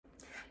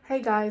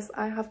Hey guys,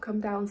 I have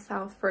come down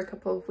south for a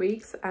couple of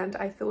weeks and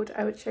I thought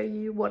I would show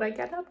you what I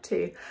get up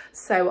to.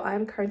 So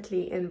I'm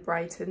currently in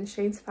Brighton.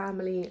 Shane's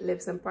family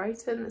lives in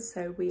Brighton,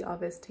 so we are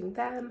visiting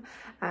them,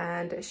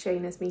 and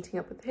Shane is meeting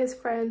up with his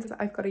friends.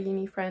 I've got a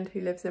uni friend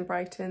who lives in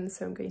Brighton,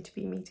 so I'm going to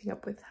be meeting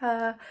up with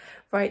her.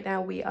 Right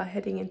now we are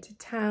heading into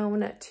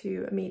town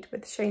to meet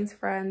with Shane's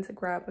friends,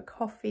 grab a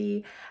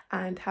coffee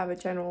and have a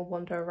general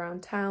wander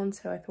around town,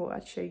 so I thought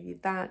I'd show you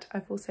that.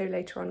 I've also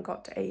later on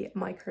got a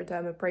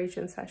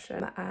microdermabrasion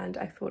session and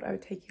I thought I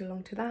would take you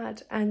along to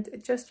that and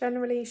just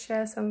generally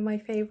share some of my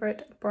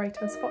favourite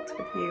Brighton spots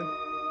with you.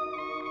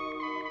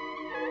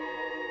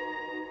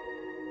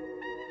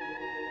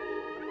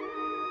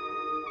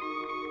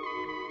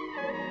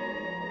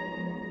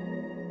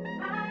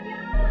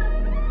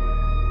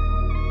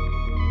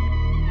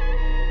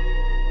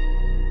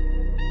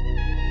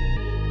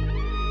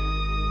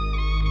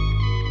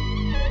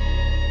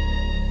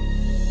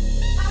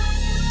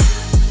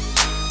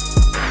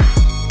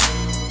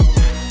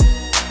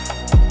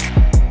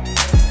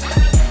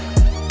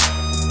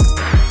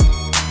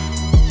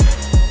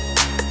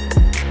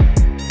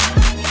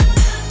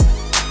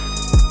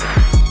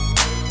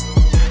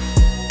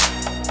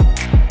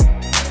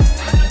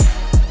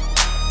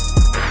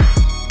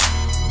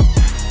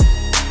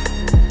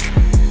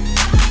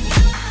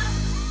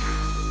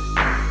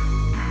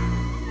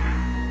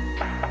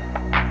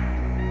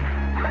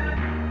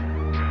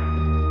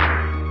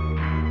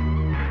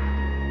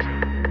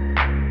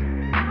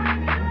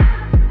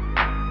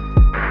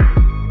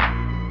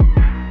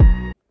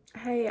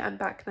 I'm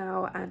back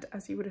now, and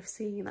as you would have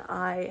seen,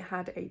 I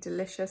had a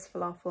delicious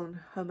falafel and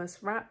hummus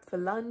wrap for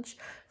lunch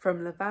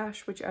from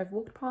Lavash, which I've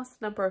walked past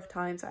a number of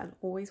times and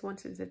always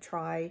wanted to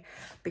try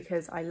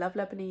because I love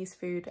Lebanese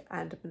food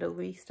and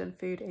Middle Eastern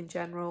food in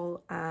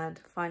general, and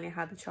finally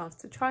had the chance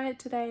to try it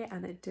today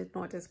and it did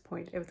not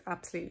disappoint. It was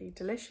absolutely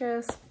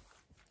delicious.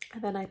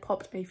 And then I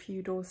popped a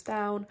few doors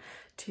down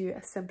to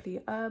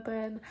Simply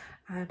Urban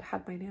and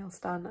had my nails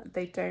done.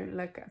 They don't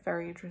look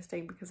very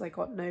interesting because I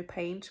got no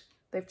paint.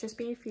 They've just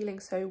been feeling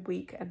so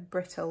weak and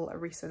brittle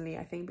recently,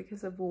 I think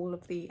because of all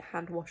of the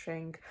hand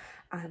washing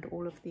and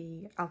all of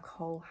the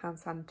alcohol hand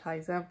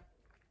sanitizer.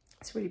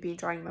 It's really been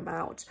drying them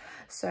out.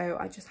 So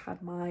I just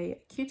had my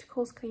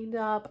cuticles cleaned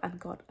up and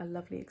got a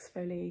lovely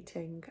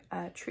exfoliating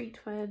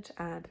treatment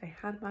and a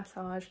hand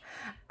massage,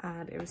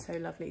 and it was so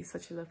lovely.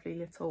 Such a lovely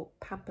little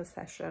pamper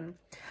session.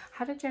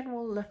 Had a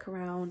general look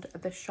around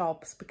the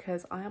shops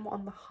because I am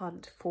on the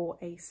hunt for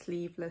a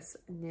sleeveless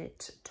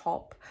knit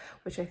top,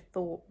 which I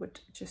thought would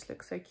just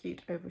look so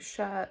cute over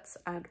shirts,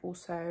 and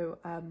also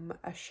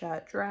a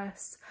shirt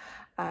dress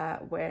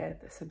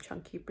with some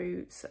chunky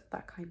boots,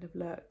 that kind of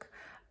look.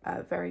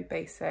 Very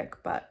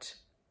basic, but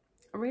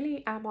I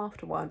really am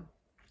after one.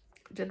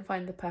 Didn't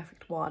find the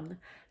perfect one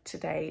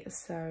today,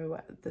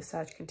 so the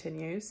search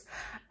continues.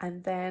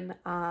 And then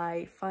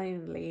I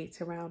finally,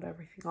 to round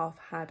everything off,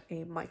 had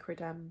a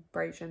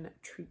microdermabrasion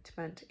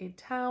treatment in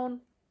town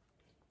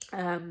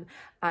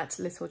at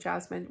Little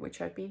Jasmine,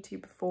 which I've been to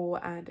before,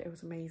 and it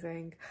was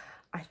amazing.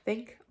 I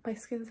think my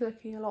skin's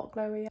looking a lot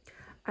glowier.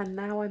 And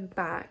now I'm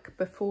back.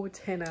 Before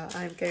dinner,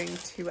 I'm going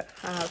to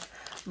have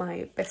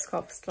my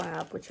Biscoff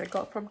slab, which I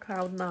got from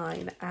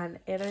Cloud9, and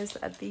it is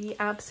the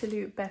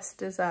absolute best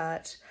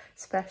dessert,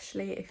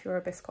 especially if you're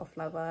a Biscoff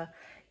lover.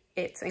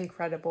 It's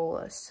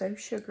incredible, so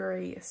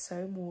sugary,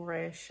 so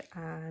Moorish,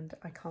 and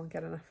I can't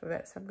get enough of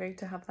it. So I'm going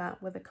to have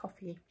that with a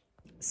coffee.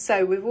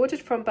 So we've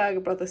ordered from Burger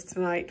Brothers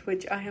tonight,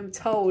 which I am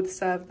told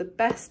serve the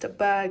best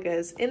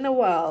burgers in the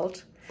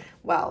world.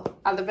 Well,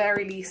 at the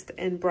very least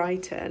in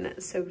Brighton.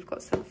 So we've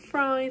got some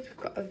fries, we've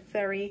got a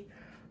very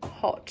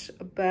hot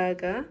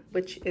burger,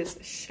 which is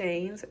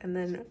Shane's, and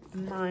then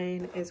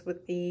mine is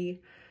with the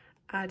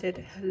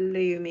added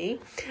halloumi.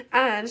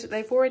 And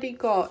they've already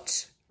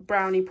got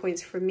brownie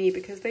points from me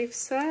because they've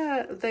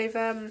sent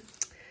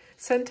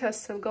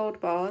us some gold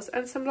bars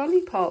and some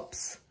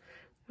lollipops,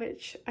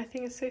 which I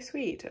think is so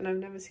sweet, and I've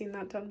never seen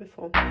that done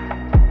before.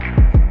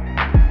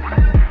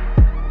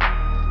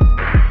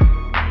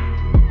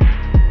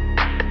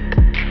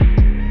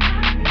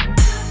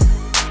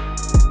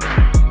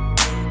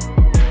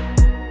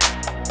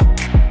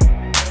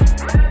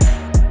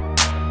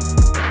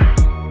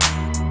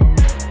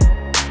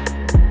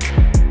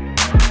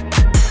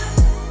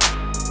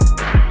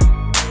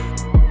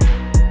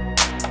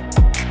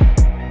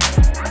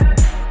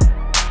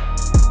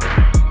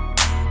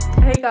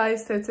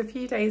 Guys, so it's a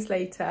few days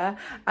later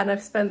and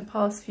I've spent the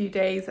past few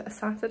days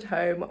sat at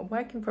home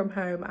working from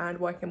home and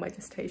working my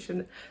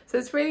dissertation, so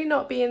it's really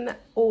not been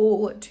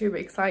all too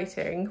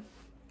exciting.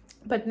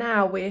 But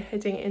now we're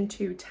heading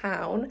into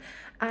town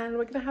and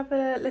we're gonna have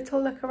a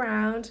little look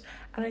around,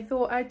 and I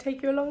thought I'd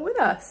take you along with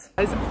us.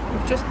 We've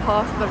just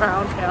passed the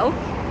round hill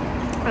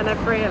and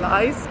I've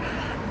realized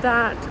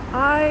that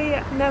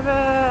I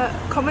never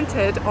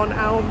commented on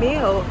our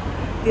meal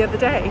the other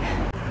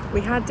day. We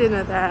had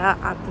dinner there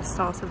at the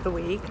start of the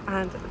week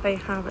and they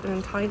have an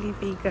entirely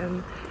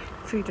vegan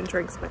food and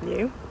drinks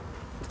menu,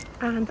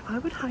 and I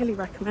would highly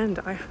recommend.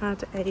 I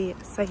had a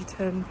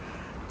Seitan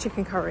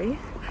chicken curry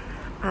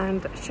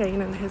and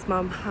Shane and his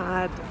mum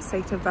had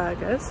Satan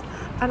burgers,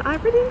 and I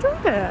really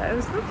enjoyed it. It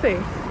was lovely.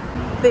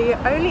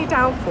 The only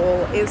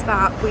downfall is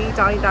that we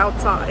dined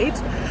outside,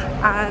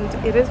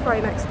 and it is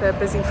right next to a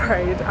busy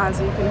road, as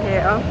you can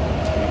hear.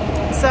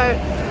 So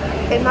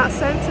in that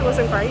sense it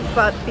wasn't great,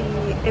 but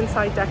the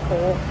inside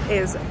decor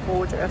is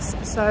gorgeous.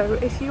 So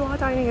if you are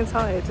dining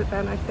inside,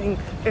 then I think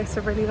it's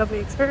a really lovely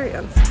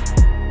experience.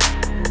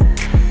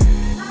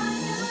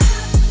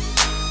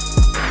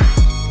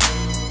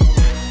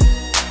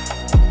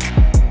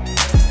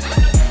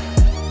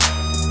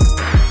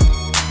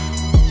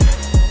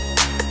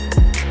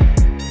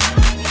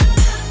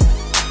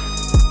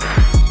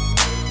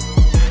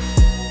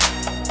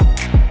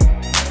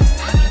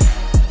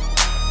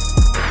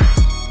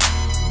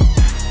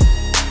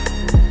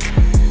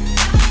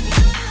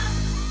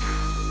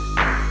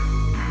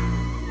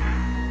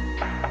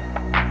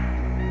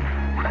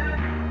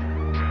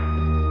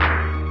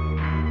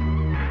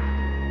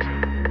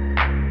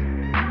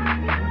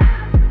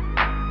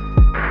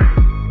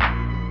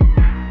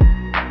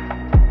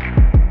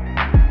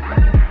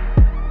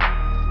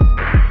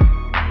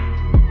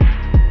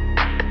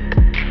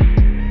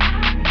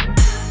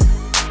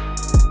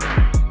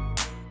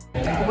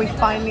 We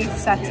finally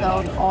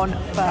settled on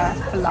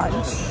pho for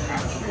lunch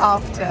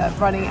after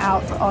running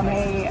out on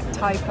a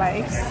Thai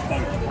place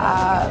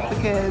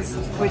because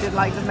we didn't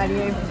like the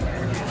menu.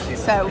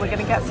 So we're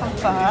gonna get some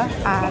pho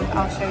and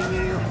I'll show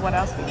you what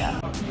else we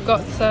get. We've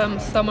got some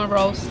summer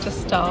rolls to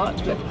start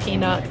with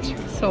peanut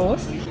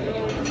sauce,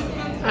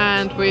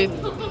 and we've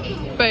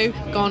both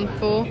gone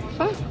for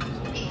pho.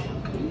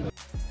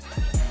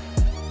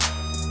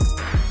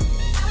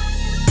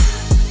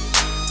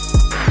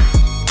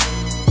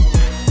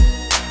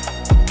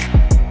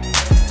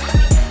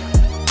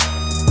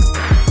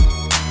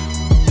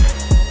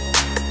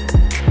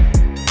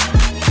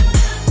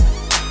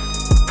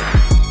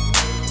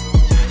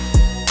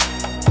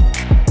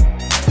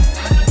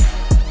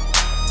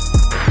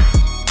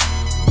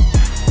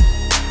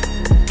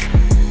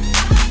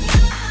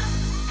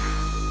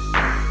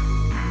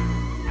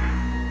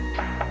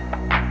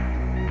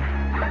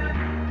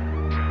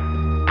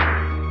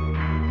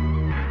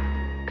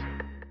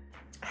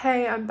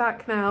 Hey, I'm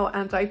back now,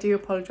 and I do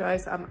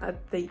apologise. I'm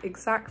at the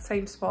exact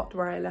same spot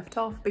where I left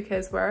off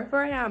because wherever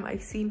I am, I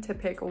seem to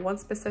pick one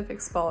specific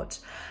spot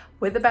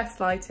with the best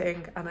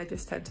lighting and I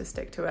just tend to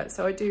stick to it.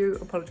 So I do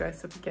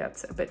apologise if it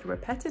gets a bit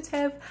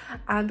repetitive,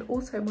 and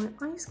also my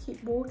eyes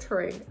keep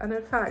watering, and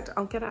in fact,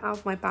 I'll get it out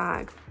of my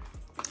bag.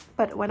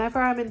 But whenever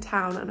I'm in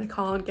town and I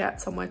can't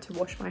get somewhere to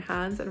wash my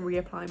hands and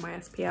reapply my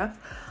SPF,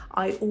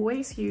 I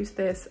always use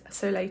this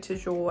Soleil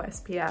Toujours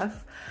SPF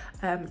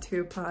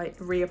to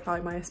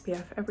reapply my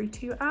SPF every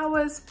 2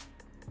 hours.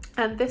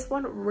 And this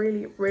one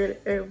really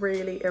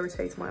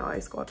irritates my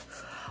eyes. God,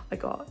 I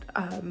got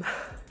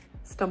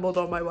stumbled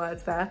on my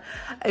words there.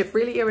 It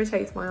really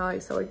irritates my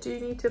eyes, so I do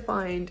need to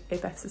find a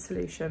better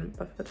solution,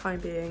 but for the time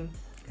being,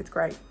 it's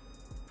great.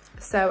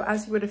 So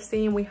as you would have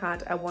seen, we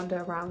had a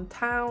wander around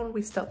town.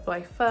 We stopped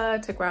by pho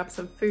to grab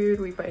some food.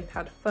 We both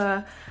had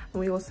pho, and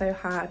we also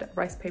had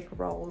rice paper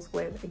rolls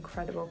with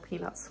incredible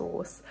peanut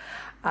sauce.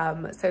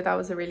 So that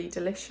was really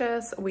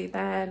delicious. We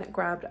then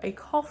grabbed a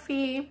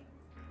coffee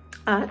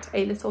at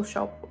a little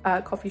shop,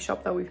 coffee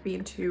shop that we've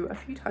been to a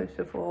few times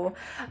before,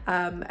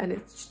 and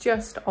it's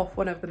just off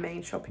one of the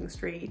main shopping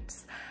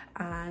streets,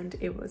 and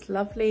it was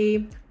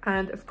lovely.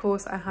 And of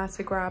course I had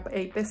to grab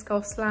a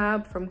Biscoff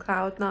slab from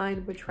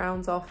Cloud9, which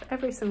rounds off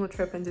every single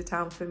trip into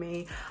town for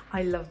me.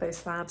 I love those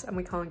slabs and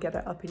we can't get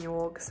it up in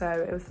York, so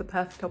it was the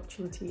perfect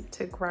opportunity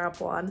to grab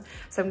one.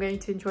 So I'm going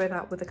to enjoy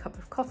that with a cup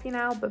of coffee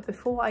now. But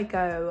before I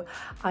go,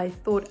 I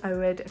thought I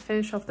would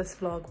finish off this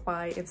vlog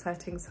by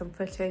inserting some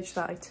footage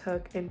that I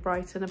took in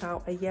Brighton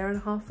about a year and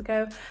a half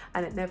ago,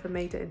 and it never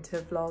made it into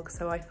a vlog,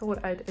 so I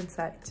thought I'd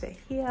insert it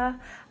here,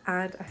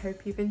 and I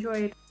hope you've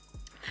enjoyed.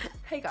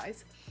 Hey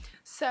guys,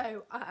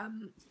 so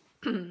I've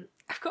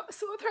got a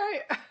sore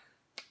throat.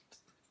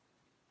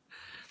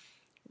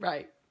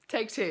 Right,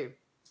 take two.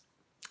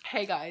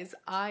 Hey guys,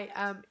 I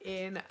am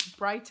in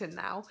Brighton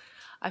now.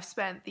 I've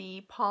spent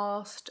the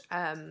past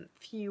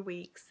few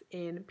weeks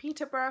in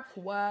Peterborough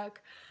for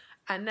work,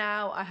 and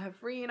now I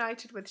have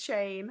reunited with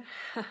Shane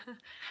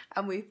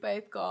and we've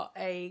both got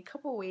a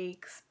couple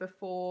weeks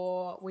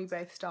before we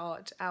both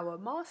start our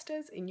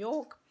masters in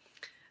York.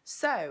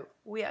 So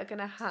we are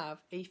gonna have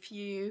a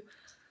few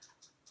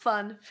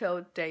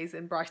fun-filled days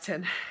in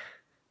Brighton.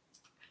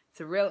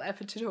 It's a real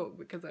effort to talk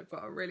because I've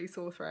got a really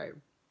sore throat.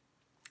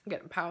 I'm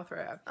getting power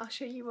through it. I'll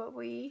show you what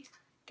we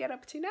get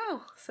up to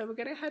now. So we're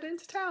gonna head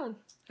into town.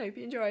 Hope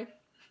you enjoy.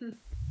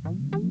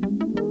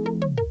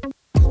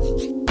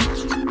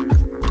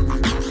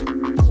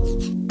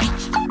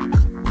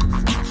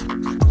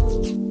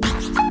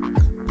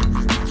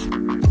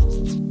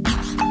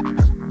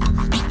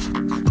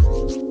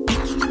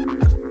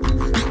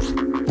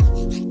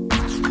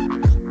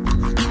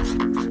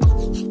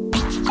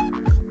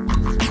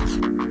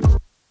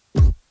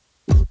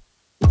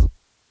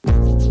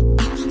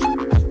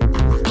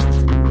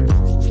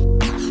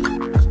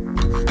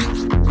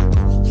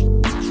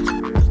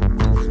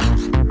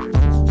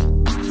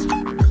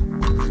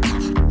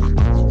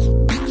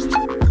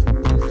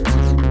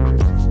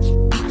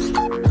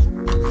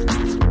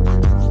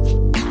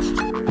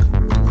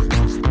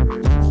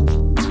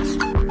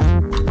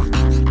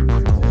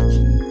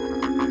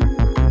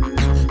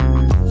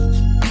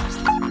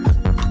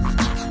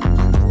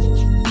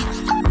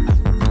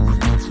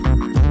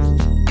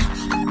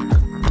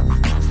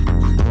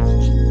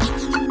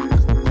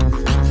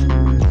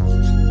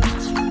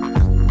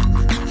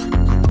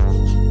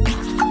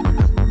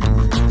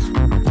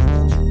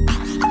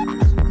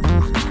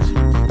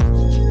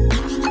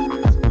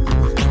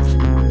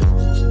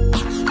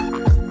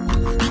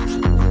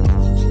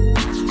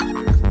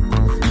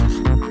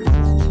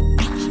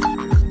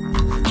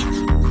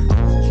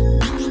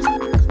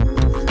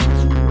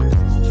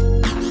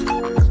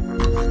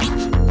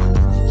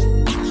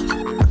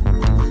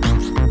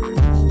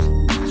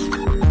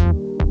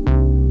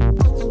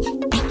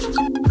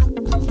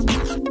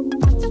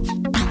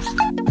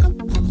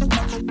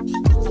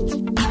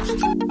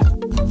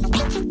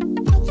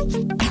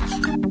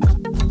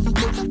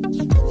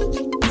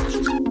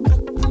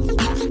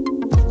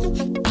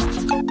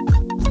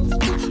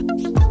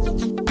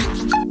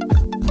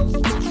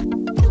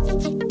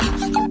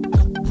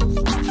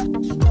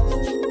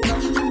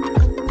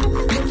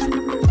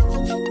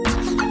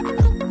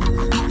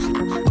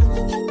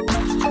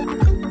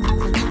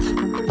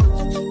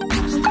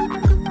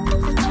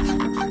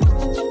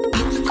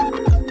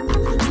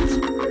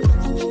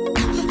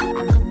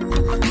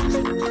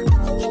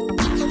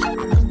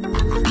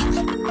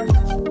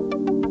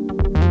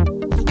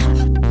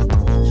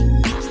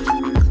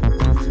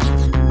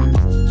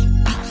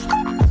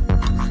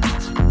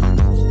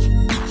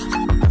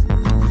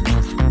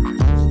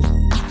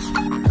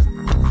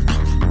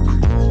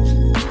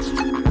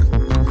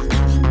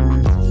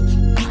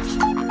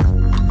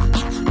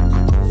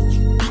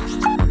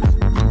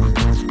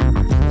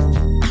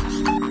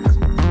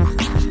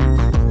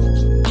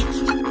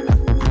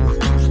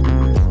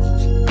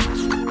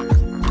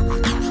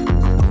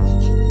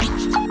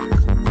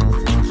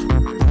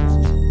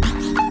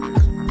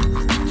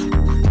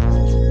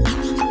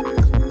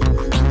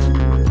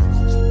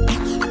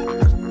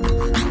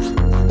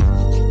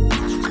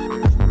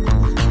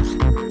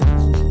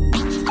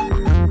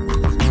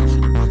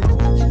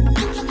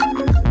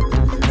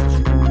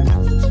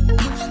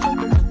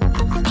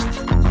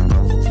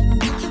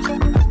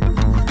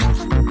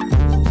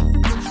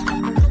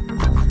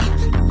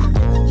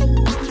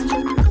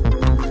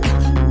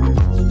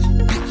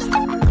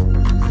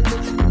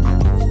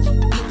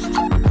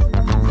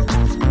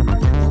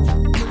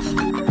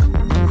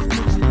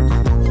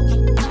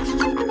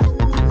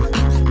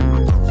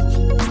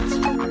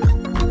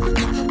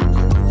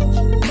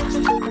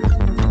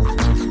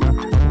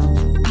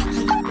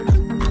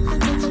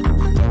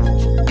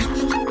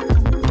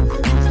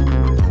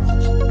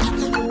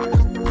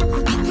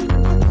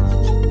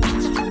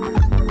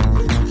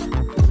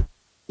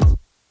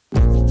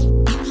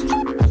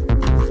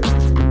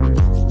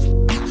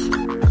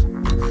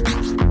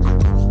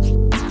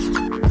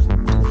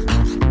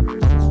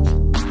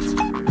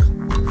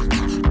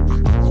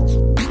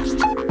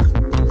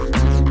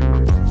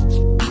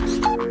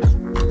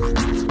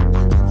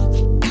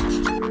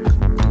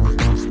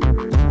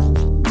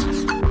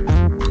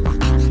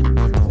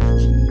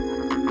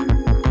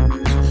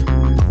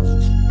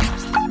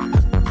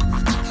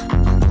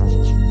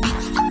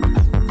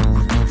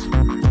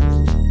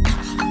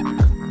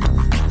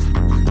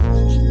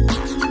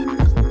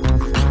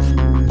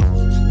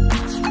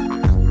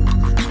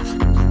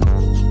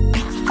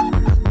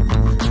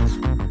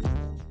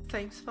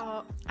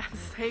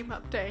 same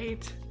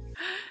update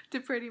to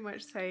pretty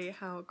much say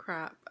how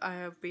crap I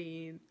have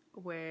been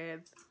with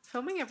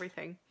filming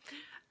everything.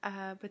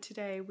 But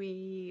today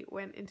we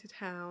went into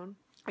town.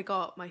 I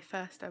got my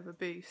first ever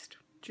Boost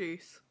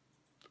juice,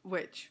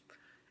 which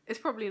is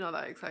probably not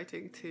that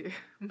exciting to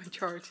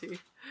majority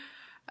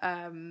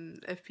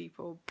of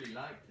people.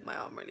 My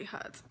arm really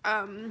hurts.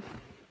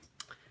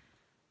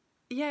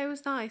 Yeah, it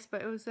was nice,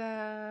 but it was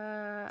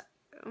a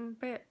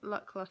bit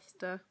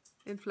lackluster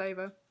in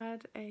flavour. I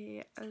had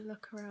a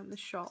look around the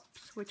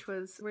shops, which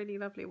was really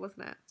lovely,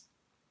 wasn't it?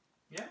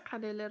 Yeah.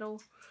 Had a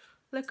little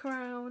look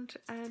around,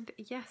 and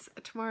yes,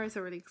 tomorrow's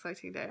a really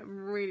exciting day.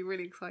 I'm really,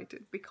 really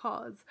excited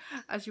because,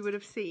 as you would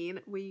have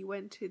seen, we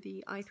went to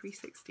the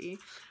i360.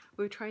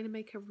 We were trying to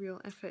make a real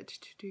effort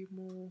to do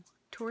more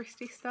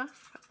touristy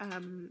stuff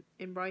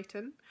in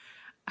Brighton.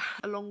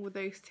 Along with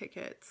those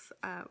tickets,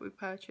 we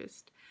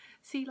purchased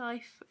Sea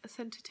Life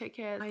Centre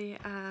ticket. I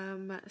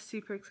am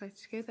super excited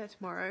to go there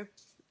tomorrow,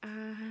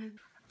 and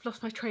I've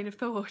lost my train of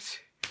thought.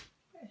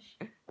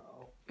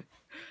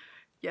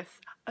 Yes.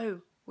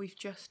 Oh, we've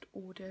just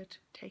ordered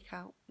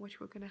takeout, which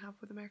we're going to have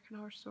with American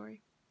Horror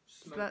Story.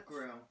 Smoke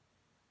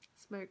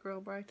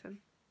Grill Brighton.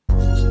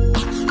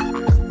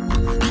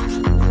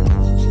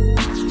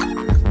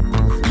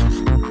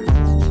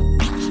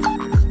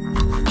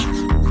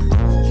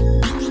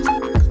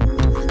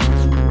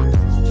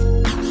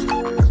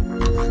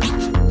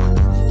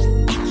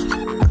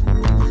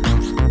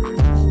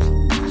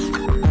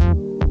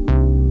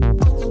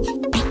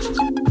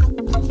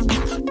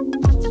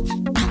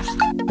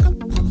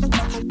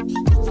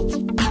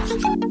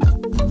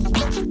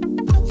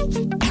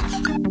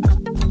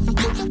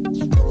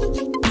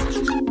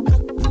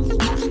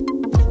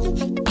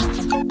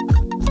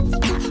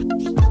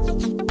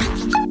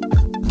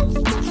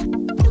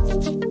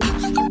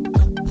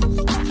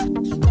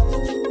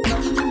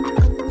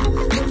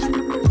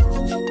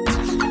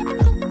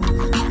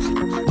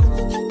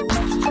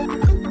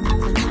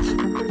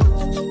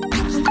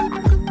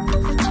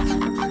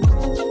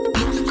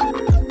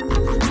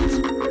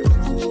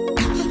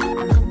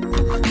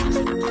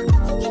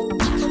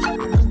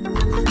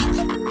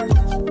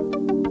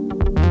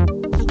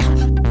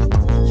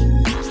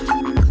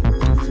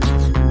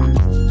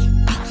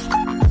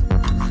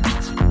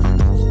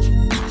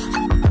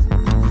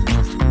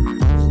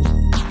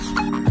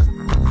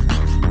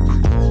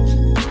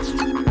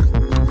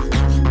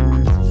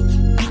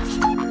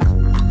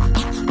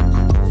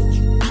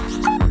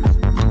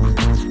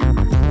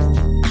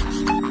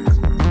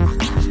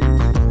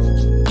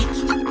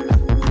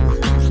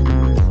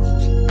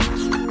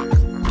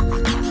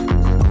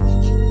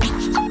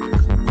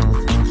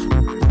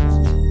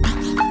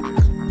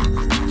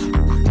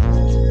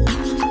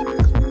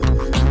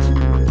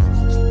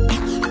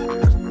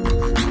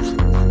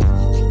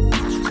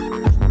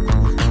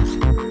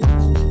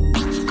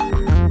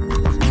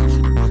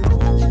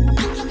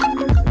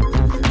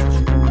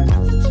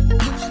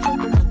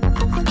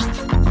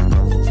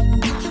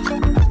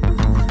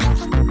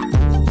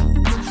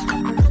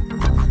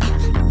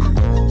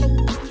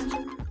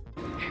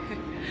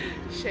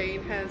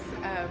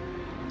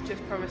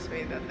 Just promised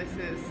me that this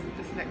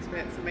next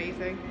bit's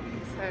amazing,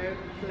 so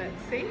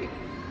let's see.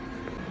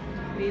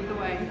 Lead the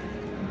way.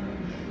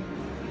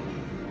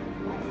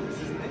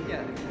 This isn't it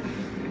yet.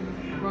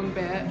 Wrong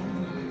bit.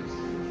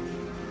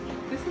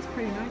 This is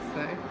pretty nice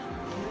though.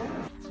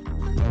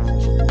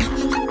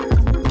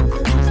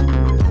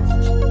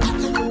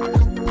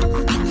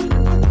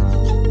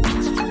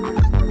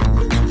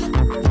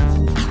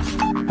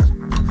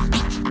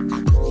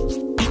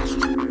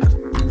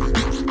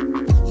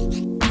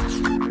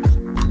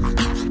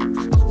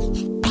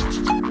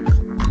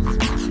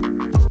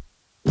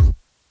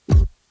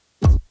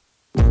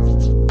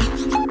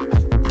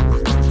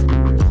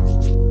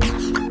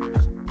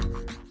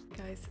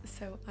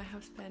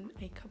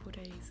 A couple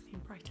days in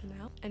Brighton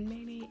now, and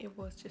mainly it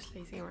was just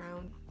lazing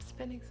around,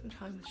 spending some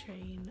time with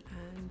Shane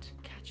and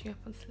catching up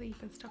on sleep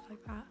and stuff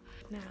like that.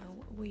 Now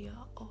we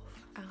are off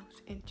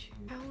out into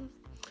town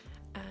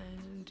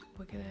and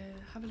we're gonna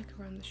have a look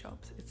around the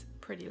shops. It's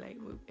pretty late,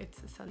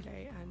 it's a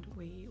Sunday and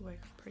we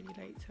woke up pretty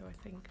late, so I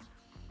think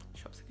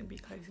shops are gonna be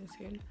closing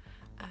soon.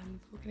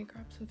 We're gonna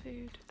grab some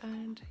food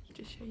and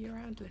just show you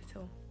around a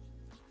little,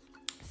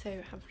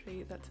 so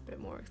hopefully that's a bit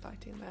more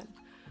exciting than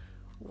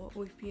what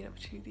we've been up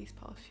to these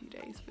past few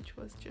days, which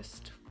was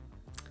just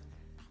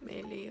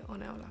mainly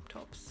on our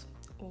laptops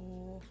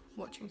or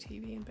watching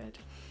TV in bed.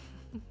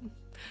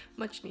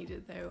 Much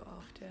needed though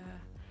after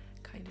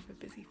kind of a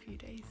busy few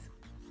days.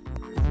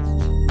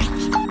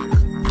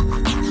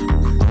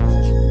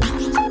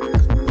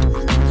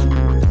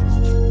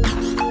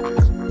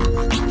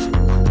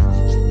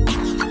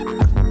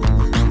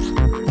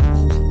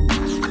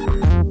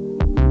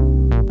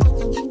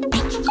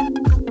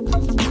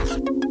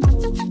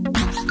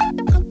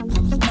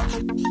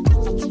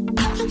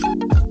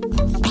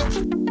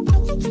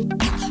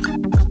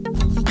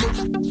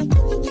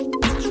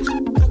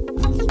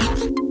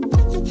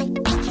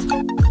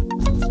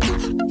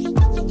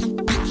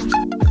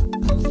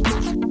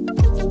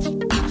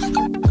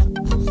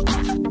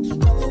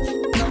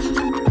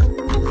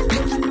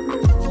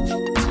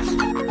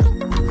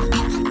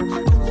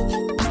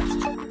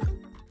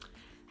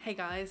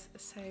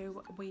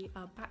 so we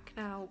are back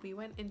now. We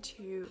went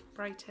into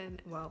Brighton,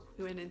 well,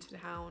 we went into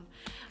town,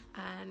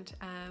 and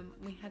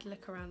we had a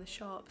look around the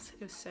shops.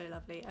 It was so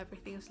lovely.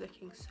 Everything is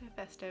looking so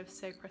festive,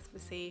 so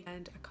Christmassy,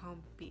 and I can't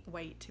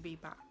wait to be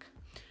back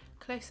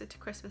closer to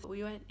Christmas.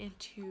 We went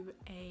into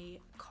a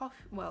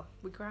coffee, well,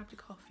 we grabbed a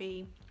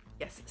coffee.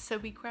 Yes, so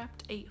we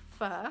grabbed a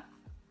fur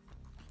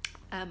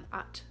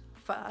at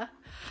Fur,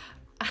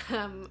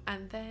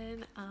 and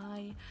then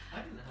I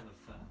didn't have a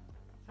fur.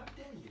 How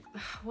dare you?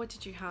 What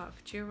did you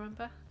have? Do you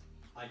remember?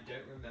 I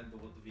don't remember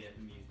what the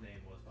Vietnamese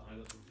name was, but I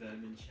got the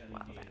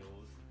vermicelli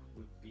noodles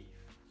with beef.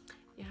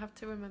 You have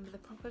to remember the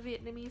proper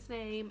Vietnamese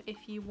name if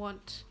you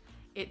want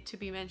it to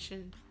be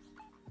mentioned.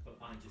 But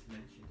I just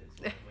mentioned it,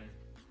 so I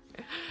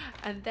went.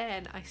 And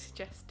then I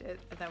suggested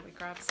that we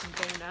grab some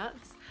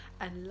donuts,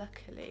 and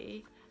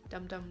luckily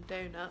Dum Dum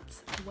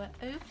Donuts were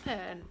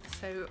open,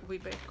 so we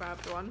both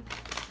grabbed one.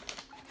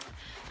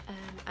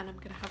 And I'm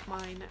gonna have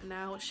mine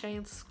now.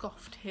 Shane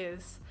scoffed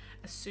his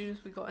as soon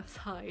as we got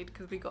inside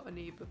because we got an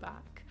Uber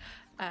back,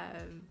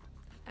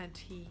 and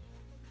he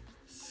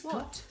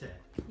Scoffed it?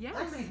 Yes.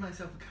 I made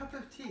myself a cup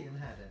of tea and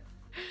had it.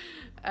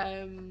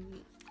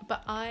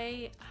 But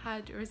I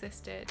had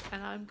resisted,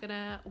 and I'm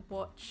gonna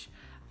watch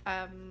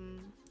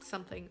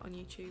something on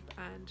YouTube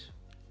and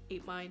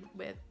eat mine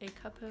with a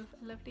cup of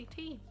lovely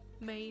tea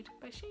made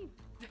by Shane.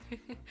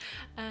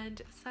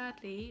 And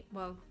sadly,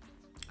 well,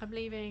 I'm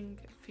leaving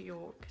for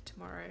York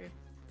tomorrow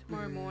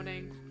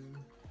morning.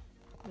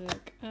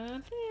 Look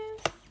at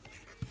this.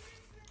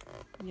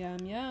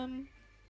 Yum yum.